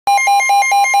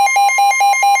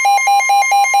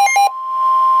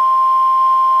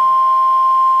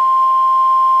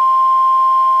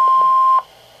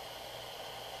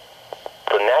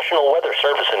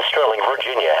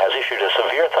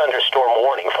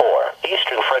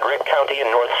County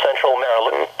in north-central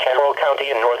Maryland, Carroll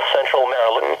County in north-central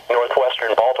Maryland,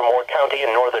 northwestern Baltimore County in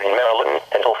northern Maryland,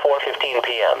 until 4:15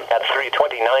 p.m. At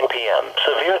 3:29 p.m.,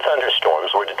 severe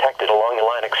thunderstorms were detected along the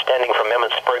line extending from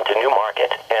Emmitsburg to Newmarket,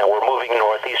 and were moving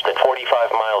northeast at 45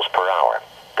 miles per hour.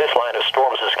 This line of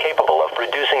storms is capable of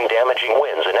producing damaging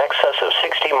winds in excess of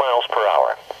 60 miles per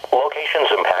hour. Locations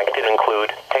impacted include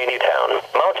Taneytown,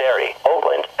 Mount Airy,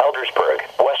 Oakland, Eldersburg,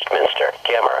 Westminster,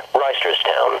 Gammer,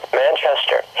 Reisterstown,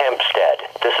 Manchester, Hempstead.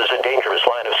 This is a dangerous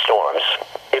line of storms.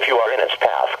 If you are in its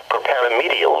path, prepare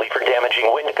immediately for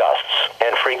damaging wind gusts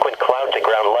and frequent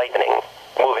cloud-to-ground lightning.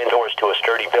 Move indoors to a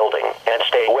sturdy building and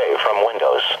stay away from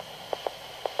windows.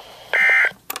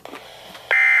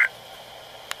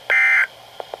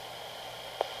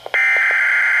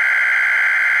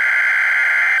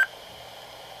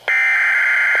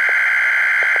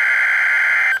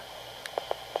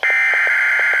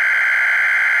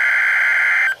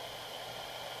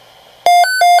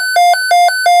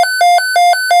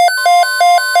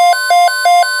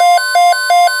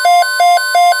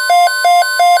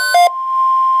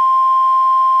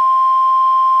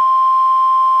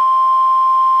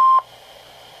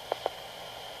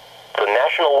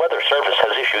 National Weather Service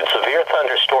has issued severe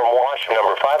thunderstorm watch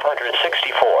number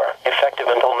 564, effective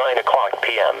until 9 o'clock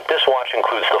p.m. This watch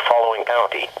includes the following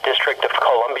county, District of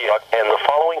Columbia, and the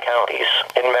following counties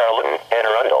in Maryland: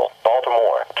 Anne Arundel,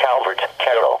 Baltimore, Calvert,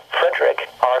 Carroll, Frederick,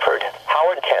 Hartford,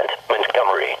 Howard Kent,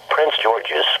 Montgomery, Prince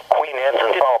George's, Queen Anne's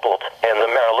and Humboldt, and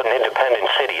the Maryland Independent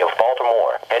City of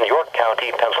Baltimore, and York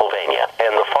County, Pennsylvania,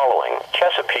 and the following: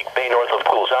 Chesapeake Bay north of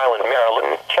Pools Island,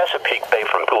 Maryland, Chesapeake Bay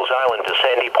from Pools Island to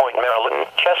Sandy Point, Maryland,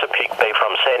 Chesapeake Bay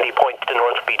from Sandy Point to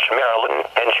North Beach, Maryland,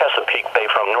 and Chesapeake Bay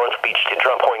from North Beach to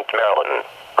Drum Point, Maryland.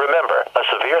 Remember, a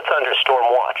severe thunderstorm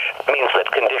watch means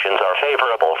that conditions are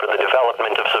favorable for the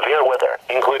development of severe weather,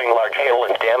 including large hail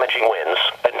and damaging winds,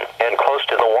 and close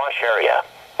to the watch area.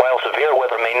 While severe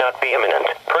weather may not be imminent,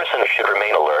 persons should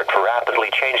remain alert for rapidly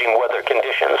changing weather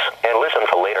conditions and listen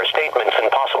for later statements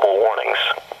and possible warnings.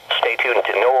 Stay tuned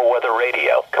to NOAA Weather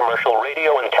Radio, commercial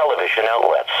radio and television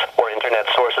outlets, or internet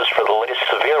sources for the latest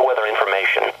severe weather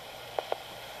information.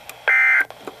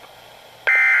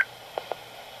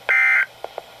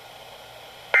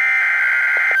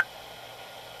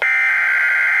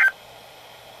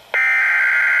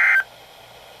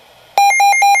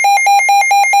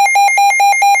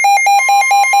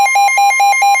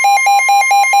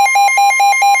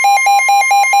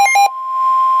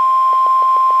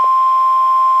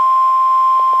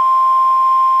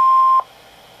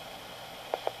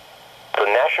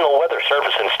 National Weather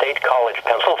Service in State College,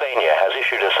 Pennsylvania has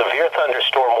issued a severe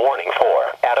thunderstorm warning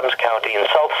for Adams County in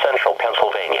south central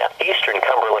Pennsylvania, eastern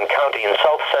Cumberland County in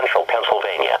south central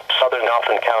Pennsylvania, southern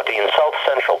Norfolk County in south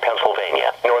central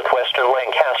Pennsylvania, northwestern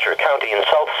Lancaster County in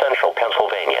south central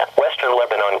Pennsylvania, western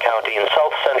Lebanon County in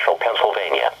south central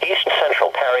Pennsylvania, east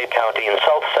central Perry County in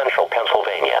south central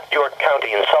Pennsylvania, York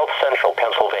County in south central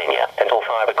Pennsylvania, until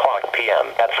 5 o'clock p.m.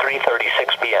 At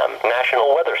 3:36 p.m.,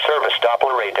 National Weather Service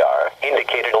Doppler radar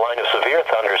indicated a line of severe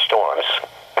thunderstorms.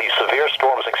 These severe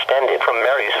storms extended from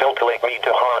Marysville to Lake Mead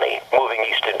to Harney, moving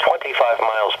east at 25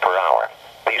 miles per hour.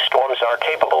 These storms are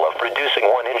capable of producing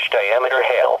 1-inch diameter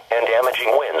hail and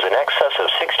damaging winds in excess of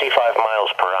 65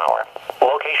 miles per hour.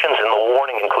 Locations in the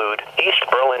warning include East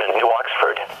Berlin and New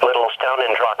Oxford, Littlestown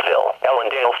and Drockville,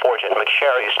 Ellendale Forge and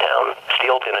McSherrystown,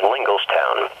 Steelton and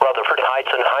Linglestown, Rutherford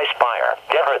Heights and High Spire,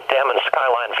 Deverett Dam and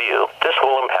Skyline View. This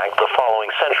will impact the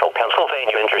following central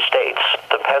Pennsylvania interstates: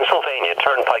 the Pennsylvania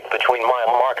Turnpike between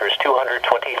mile markers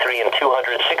 223 and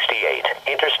 268,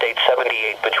 Interstate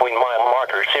 78 between mile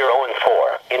markers 0 and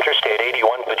 4, Interstate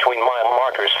 81 between mile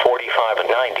markers 45 and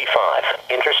 95,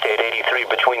 Interstate 83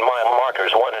 between mile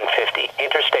markers 1 and 50,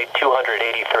 Interstate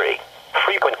 283.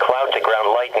 Frequent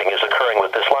cloud-to-ground lightning is occurring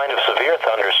with this line of severe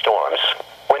thunderstorms.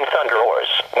 When thunder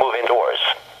roars, move indoors.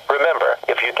 Remember,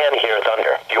 if you can hear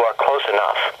thunder, you are close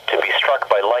enough to be struck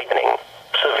by lightning.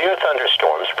 Severe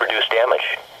thunderstorms produce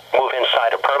damage. Move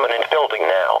inside a permanent building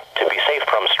now to be safe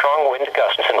from strong wind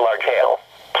gusts and large hail.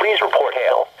 Please report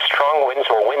hail, strong winds,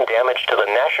 or wind damage to the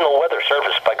National Weather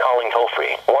Service by calling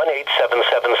toll-free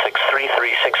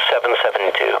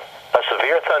 1-877-633-6772. A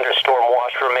severe thunderstorm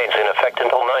watch remains in effect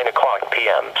until 9 o'clock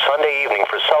p.m. Sunday evening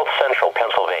for south central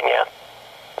Pennsylvania.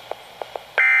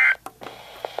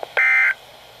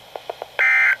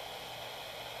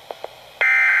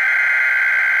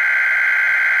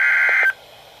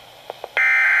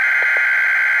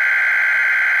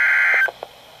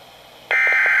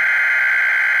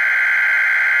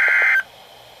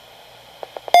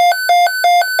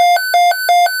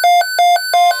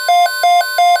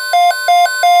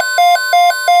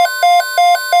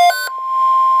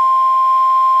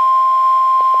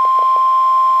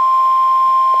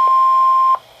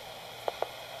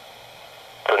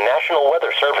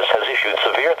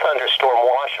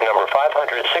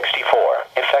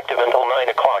 9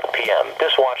 o'clock p.m.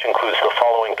 This watch includes the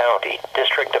following county,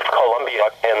 District of Columbia,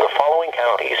 and the following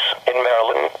counties in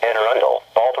Maryland: Anne Arundel,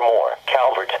 Baltimore,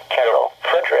 Calvert, Carroll,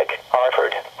 Frederick,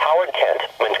 Hartford, Howard Kent,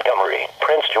 Montgomery,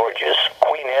 Prince George's,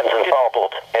 Queen Anne's and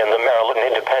Talbot, and the Maryland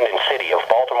Independent City of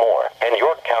Baltimore, and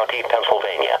York County,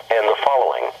 Pennsylvania, and the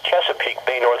following: Chesapeake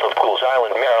Bay north of Pools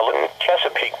Island, Maryland,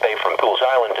 Chesapeake Bay from Pools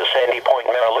Island to Sandy Point,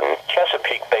 Maryland,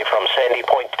 Chesapeake Bay from Sandy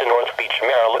Point to North Beach,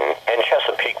 Maryland, and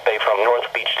Chesapeake Bay from North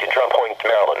Beach to Drum Point,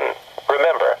 Maryland.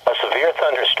 Remember, a severe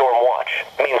thunderstorm watch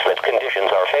means that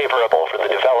conditions are favorable for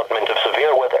the development of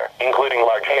severe weather, including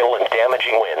large hail and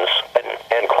damaging winds,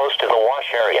 and close to the watch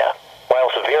area.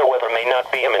 While severe weather may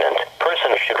not be imminent,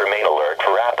 persons should remain alert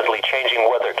for rapidly changing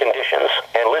weather conditions